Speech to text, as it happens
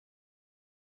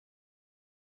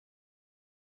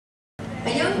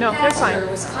No, they're fine.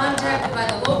 was contacted by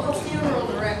the local funeral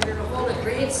director to hold a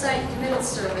gravesite committal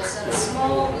service at a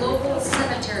small local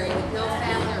cemetery with no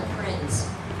family or friends.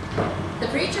 The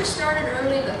preacher started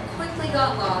early but quickly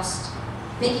got lost,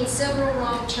 making several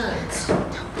wrong turns.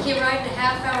 He arrived a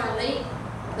half hour late,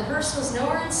 the hearse was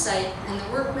nowhere in sight, and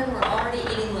the workmen were already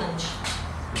eating lunch.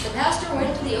 The pastor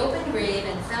went to the open grave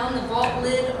and found the vault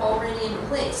lid already in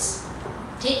place.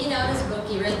 Taking out his book,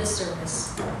 he read the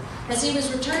service. As he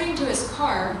was returning to his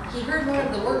car, he heard one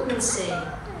of the workmen say,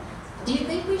 "Do you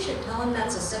think we should tell him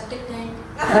that's a septic tank?"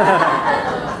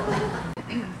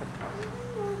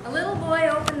 A little boy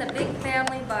opened the big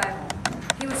family Bible.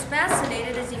 He was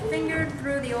fascinated as he fingered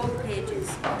through the old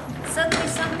pages. Suddenly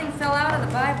something fell out of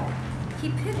the Bible. He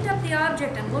picked up the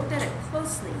object and looked at it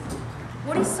closely.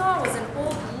 What he saw was an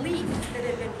old leaf that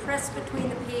had been pressed between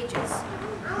the pages.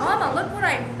 "Mama, look what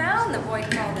I found," the boy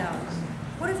called out.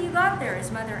 "What have you got there?"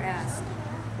 his mother asked.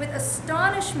 With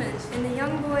astonishment in the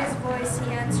young boy's voice,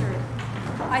 he answered,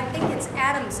 "I think it's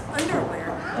Adam's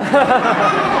underwear."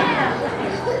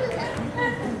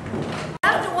 I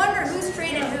have to wonder who's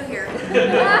traded who here.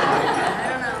 I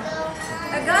don't know.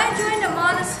 A guy joined a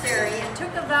monastery and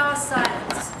took a vow of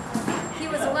silence. He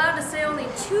was allowed to say only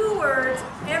 2 words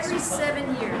every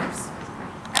 7 years.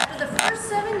 After the first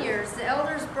 7 years, the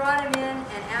elders brought him in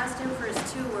and asked him for his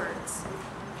 2 words.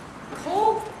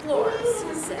 "Cold floors,"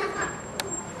 he said.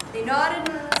 They nodded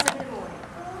and sent him away.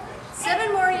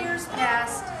 7 more years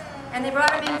passed, and they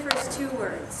brought him in for his 2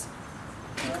 words.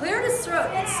 He cleared his throat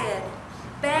and said,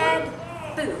 "Bad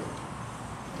food."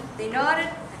 They nodded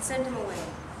and sent him away.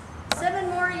 7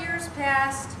 more years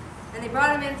passed, and they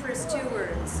brought him in for his 2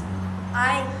 words.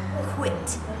 "I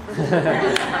quit."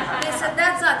 They said,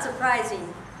 "That's not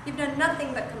surprising. You've done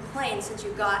nothing but complain since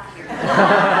you got here."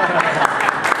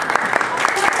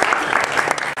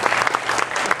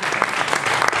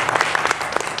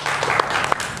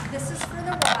 This is for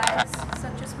the wise,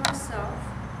 such as myself.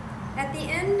 At the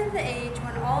end of the age,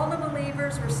 when all the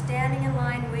believers were standing in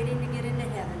line waiting to get into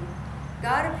heaven,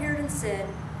 God appeared and said,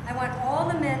 "I want all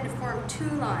the men to form 2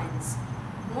 lines.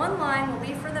 One line will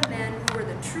be for the men who are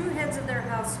the true heads of their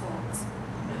households.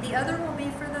 The other will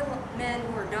be for the men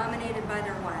who are dominated by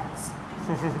their wives."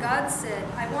 God said,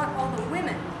 "I want all the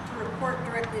women to report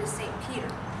directly to St. Peter."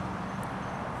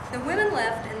 The women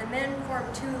left and the men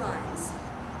formed 2 lines.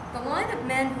 The line of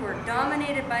men who were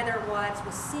dominated by their wives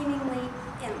was seemingly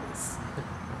endless.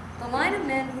 The line of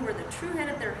men who were the true head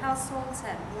of their households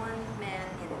had 1 man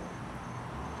in it.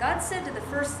 God said to the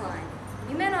first line,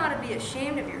 "You men ought to be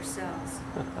ashamed of yourselves.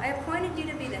 I appointed you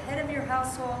to be the head of your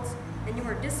households, and you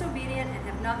are disobedient and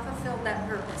have not fulfilled that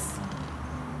purpose."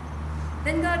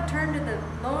 Then God turned to the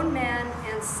lone man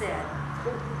and said,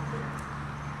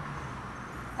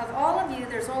 "Of all of you,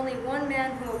 there's only 1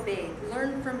 man who obeyed.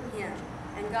 Learn from him."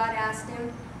 And God asked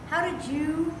him, "How did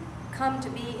you come to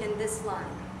be in this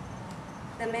line?"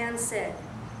 The man said,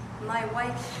 "My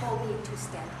wife told me to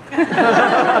stand here."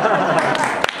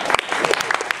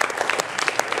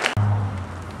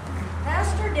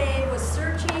 Pastor Dave was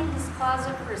searching his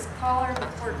closet for his collar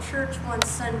before church one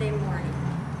Sunday morning.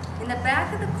 In the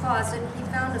back of the closet, he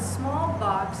found a small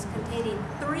box containing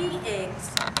 3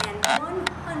 eggs and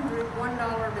 100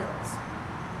 $1 bills.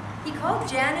 He called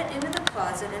Janet into the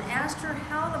closet and asked her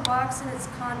how the box and its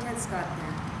contents got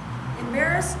there.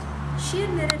 Embarrassed, she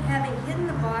admitted having hidden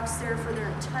the box there for their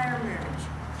entire marriage.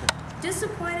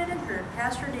 Disappointed and hurt,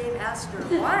 Pastor Dave asked her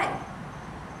why.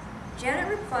 Janet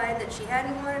replied that she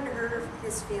hadn't wanted to hurt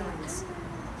his feelings.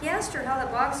 He asked her how the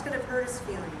box could have hurt his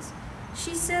feelings.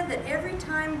 She said that every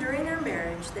time during their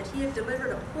marriage that he had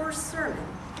delivered a poor sermon,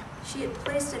 she had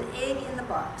placed an egg in the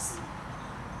box.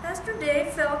 Pastor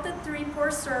Dave felt that 3 poor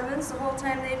sermons the whole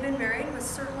time they'd been married was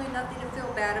certainly nothing to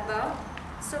feel bad about,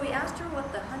 so he asked her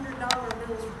what the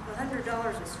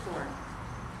 $100 was for.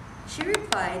 She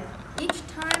replied, "Each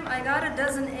time I got a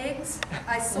dozen eggs,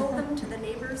 I sold them to the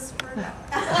neighbors for $1."